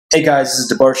Hey guys, this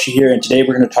is DeBarshi here, and today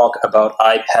we're going to talk about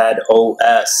iPadOS.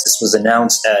 This was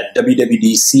announced at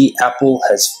WWDC. Apple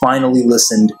has finally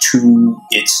listened to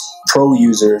its Pro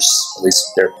users, at least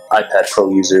their iPad Pro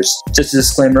users. Just a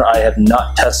disclaimer, I have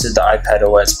not tested the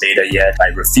iPadOS beta yet. I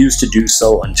refuse to do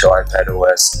so until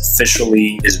iPadOS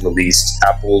officially is released.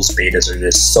 Apple's betas are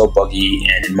just so buggy,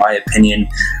 and in my opinion,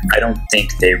 I don't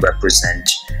think they represent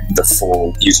the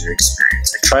full user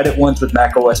experience. I tried it once with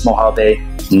macOS Mojave,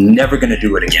 never going to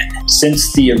do it again.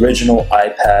 Since the original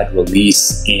iPad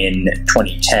release in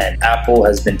 2010, Apple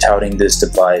has been touting this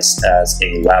device as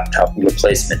a laptop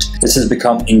replacement. This has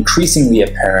become increasingly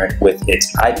apparent with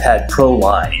its iPad Pro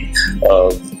line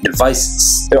of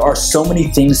devices. There are so many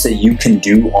things that you can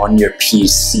do on your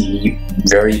PC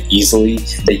very easily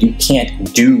that you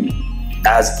can't do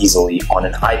as easily on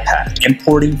an iPad.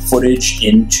 Importing footage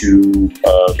into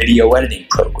a video editing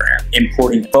program,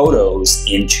 importing photos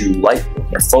into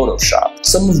Lightroom or Photoshop.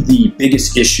 Some of the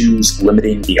biggest issues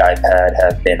limiting the iPad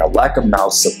have been a lack of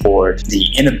mouse support, the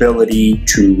inability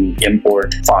to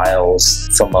import files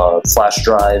from a flash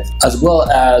drive, as well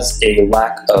as a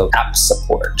lack of app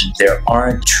support. There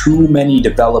aren't too many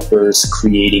developers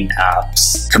creating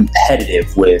apps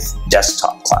competitive with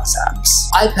desktop class apps.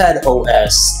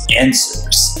 iPadOS answers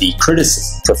the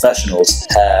criticism professionals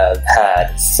have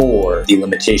had for the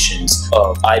limitations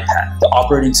of iPad. The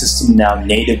operating system now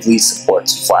natively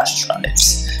supports flash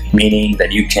drives, meaning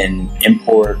that you can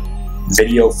import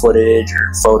video footage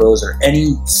or photos or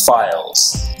any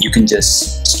files. You can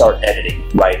just start editing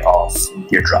right off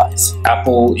your drive.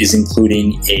 Apple is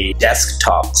including a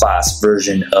desktop class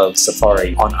version of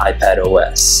Safari on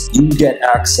iPadOS. You get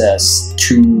access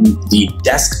to the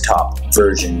desktop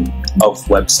version of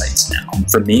websites now.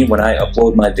 For me, when I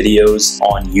upload my videos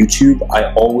on YouTube,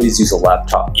 I always use a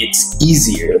laptop. It's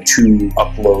easier to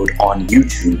upload on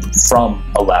YouTube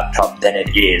from a laptop than it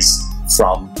is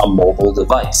from a mobile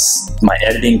device. My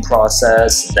editing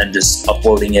process, then just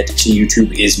uploading it to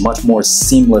YouTube, is much more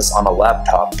seamless on a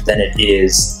laptop than it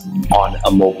is on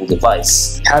a mobile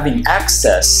device. Having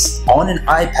access on an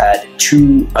iPad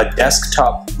to a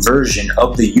desktop version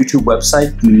of the YouTube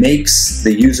website makes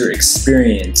the user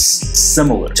experience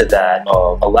similar to that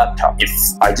of a laptop. If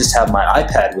I just have my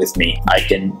iPad with me, I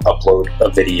can upload a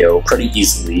video pretty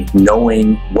easily,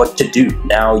 knowing what to do.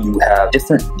 Now you have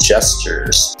different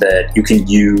gestures that you can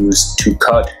use to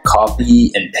cut,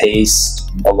 copy, and paste,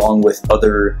 along with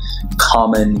other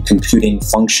common computing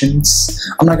functions.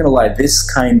 I'm not gonna lie,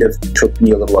 this kind of took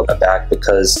me a little aback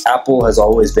because Apple has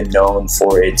always been known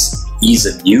for its ease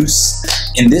of use.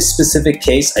 In this specific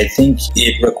case, I think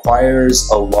it requires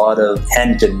a lot of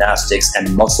hand gymnastics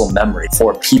and muscle memory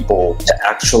for people to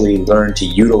actually learn to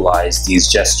utilize these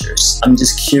gestures. I'm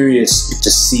just curious to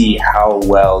see how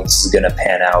well this is going to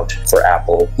pan out for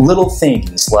Apple. Little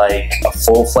things like a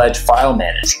full-fledged file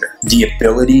manager, the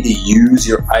ability to use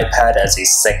your iPad as a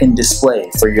second display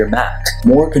for your Mac,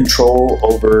 more control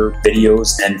over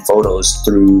videos and photos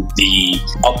through the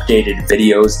updated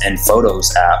Videos and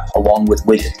Photos app, along with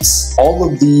widgets. All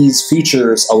of these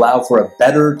features allow for a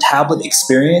better tablet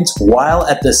experience while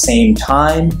at the same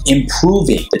time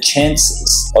improving the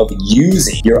chances of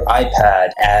using your iPad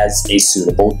as a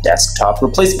suitable desktop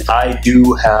replacement. I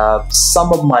do have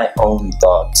some of my own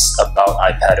thoughts about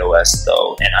iPadOS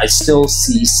though, and I still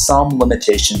see some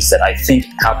limitations that I think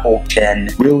Apple can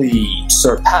really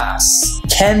surpass.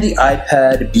 Can the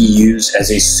iPad be used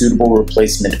as a suitable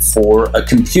replacement for a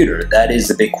computer? That is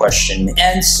the big question.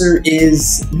 Answer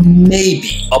is maybe.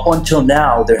 Up until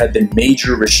now, there have been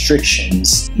major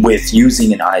restrictions with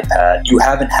using an iPad you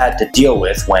haven't had to deal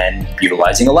with when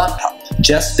utilizing a laptop.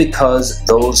 Just because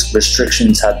those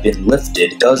restrictions have been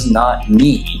lifted does not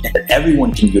mean that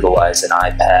everyone can utilize an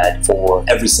iPad for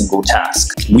every single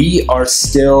task. We are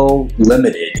still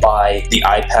limited by the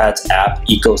iPad's app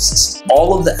ecosystem.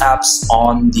 All of the apps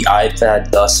on the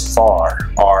iPad thus far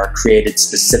are created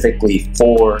specifically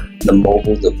for the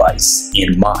mobile device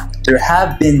in mind. There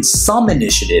have been some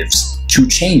initiatives to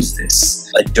change this.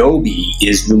 Adobe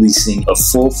is releasing a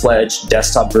full-fledged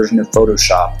desktop version of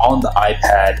Photoshop on the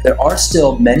iPad. There are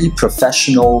still many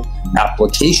professional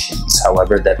applications,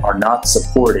 however, that are not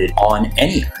supported on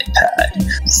any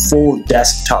iPad. Full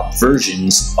desktop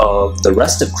versions of the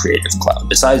rest of Creative Cloud,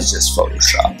 besides just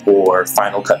Photoshop or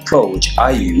Final Cut Pro, which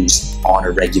I use on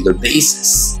a regular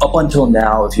basis. Up until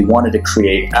now, if you wanted to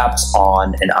create apps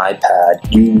on an iPad,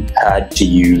 you had to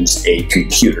use a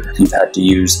computer. You've had to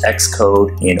use Xcode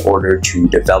in order to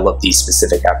develop the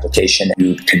specific application.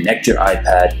 You'd connect your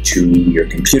iPad to your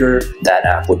computer, that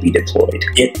app would be deployed deployed.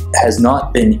 It has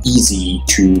not been easy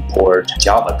to port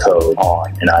Java code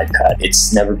on an iPad.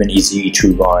 It's never been easy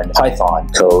to run Python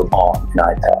code on an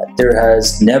iPad. There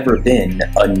has never been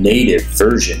a native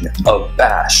version of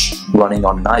Bash running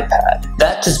on an iPad.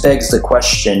 That just begs the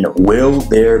question, will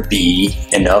there be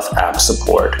enough app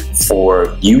support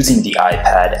for using the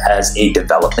iPad as a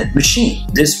development machine?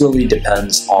 This really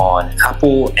depends on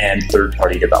Apple and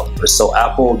third-party developers. So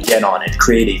Apple, get on it,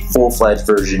 create a full-fledged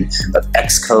version of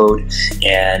Xcode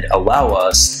and allow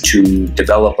us to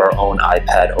develop our own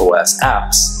iPadOS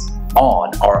apps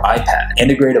on our iPad.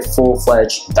 Integrate a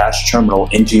full-fledged Bash terminal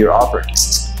into your operating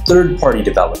system. Third-party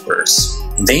developers,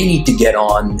 they need to get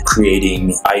on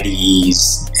creating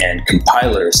IDEs and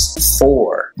compilers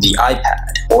for the iPad.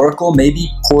 Oracle maybe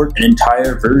port an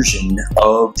entire version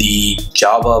of the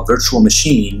Java virtual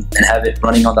machine and have it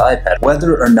running on the iPad.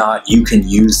 Whether or not you can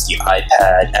use the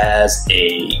iPad as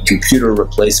a computer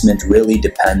replacement really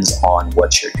depends on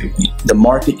what you're doing. The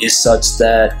market is such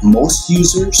that most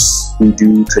users who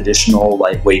do traditional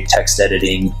lightweight text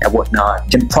editing and whatnot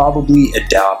can probably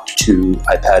adapt to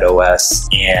iPadOS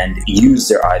and use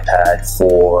their iPad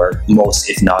for most,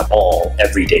 if not all,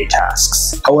 everyday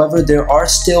tasks. However, there are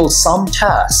still some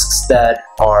tasks that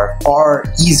are far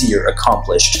easier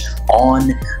accomplished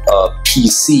on a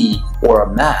PC or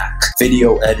a Mac.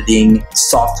 Video editing,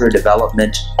 software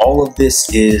development, all of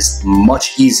this is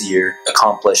much easier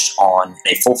accomplished on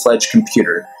a full-fledged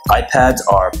computer. iPads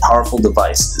are powerful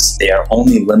devices. They are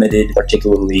only limited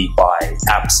particularly by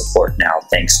app support now,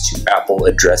 thanks to Apple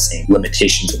addressing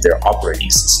limitations of their operating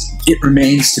system. It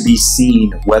remains to be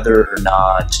seen whether or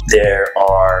not there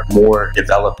are more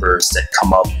developers that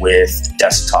come up with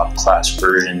desktop class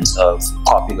versions of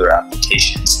popular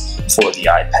applications for the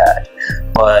iPad.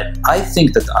 But I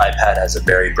think that the iPad has a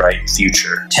very bright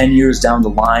future. 10 years down the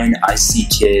line, I see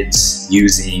kids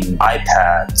using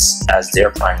iPads as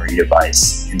their primary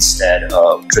device instead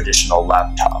of traditional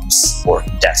laptops or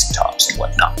desktops and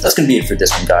whatnot. That's going to be it for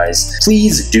this one, guys.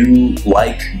 Please do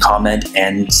like, comment,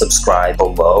 and subscribe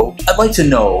below. I'd like to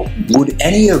know, would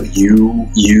any of you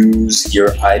use your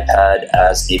iPad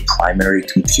as a primary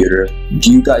computer?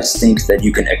 Do you guys think that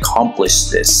you can accomplish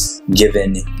this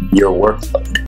given your workload?